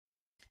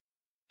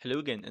Hello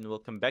again and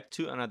welcome back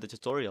to another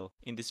tutorial.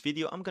 In this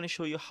video, I'm going to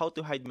show you how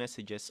to hide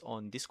messages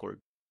on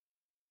Discord.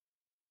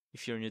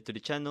 If you're new to the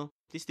channel,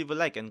 please leave a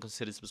like and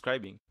consider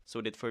subscribing. So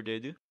without further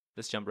ado,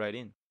 let's jump right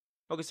in.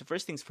 Okay, so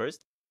first things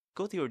first,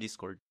 go to your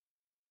Discord.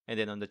 And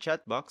then on the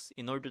chat box,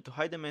 in order to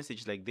hide a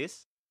message like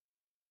this,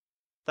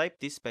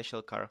 type this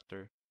special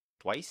character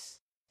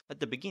twice at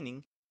the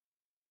beginning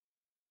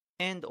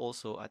and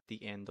also at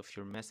the end of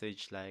your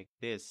message like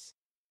this.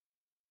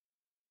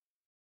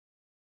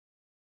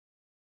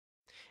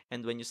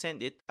 And when you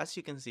send it, as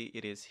you can see,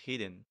 it is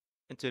hidden.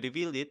 And to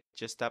reveal it,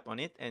 just tap on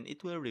it and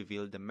it will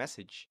reveal the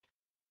message.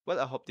 Well,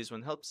 I hope this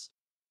one helps.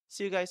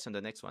 See you guys on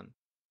the next one.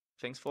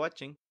 Thanks for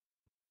watching.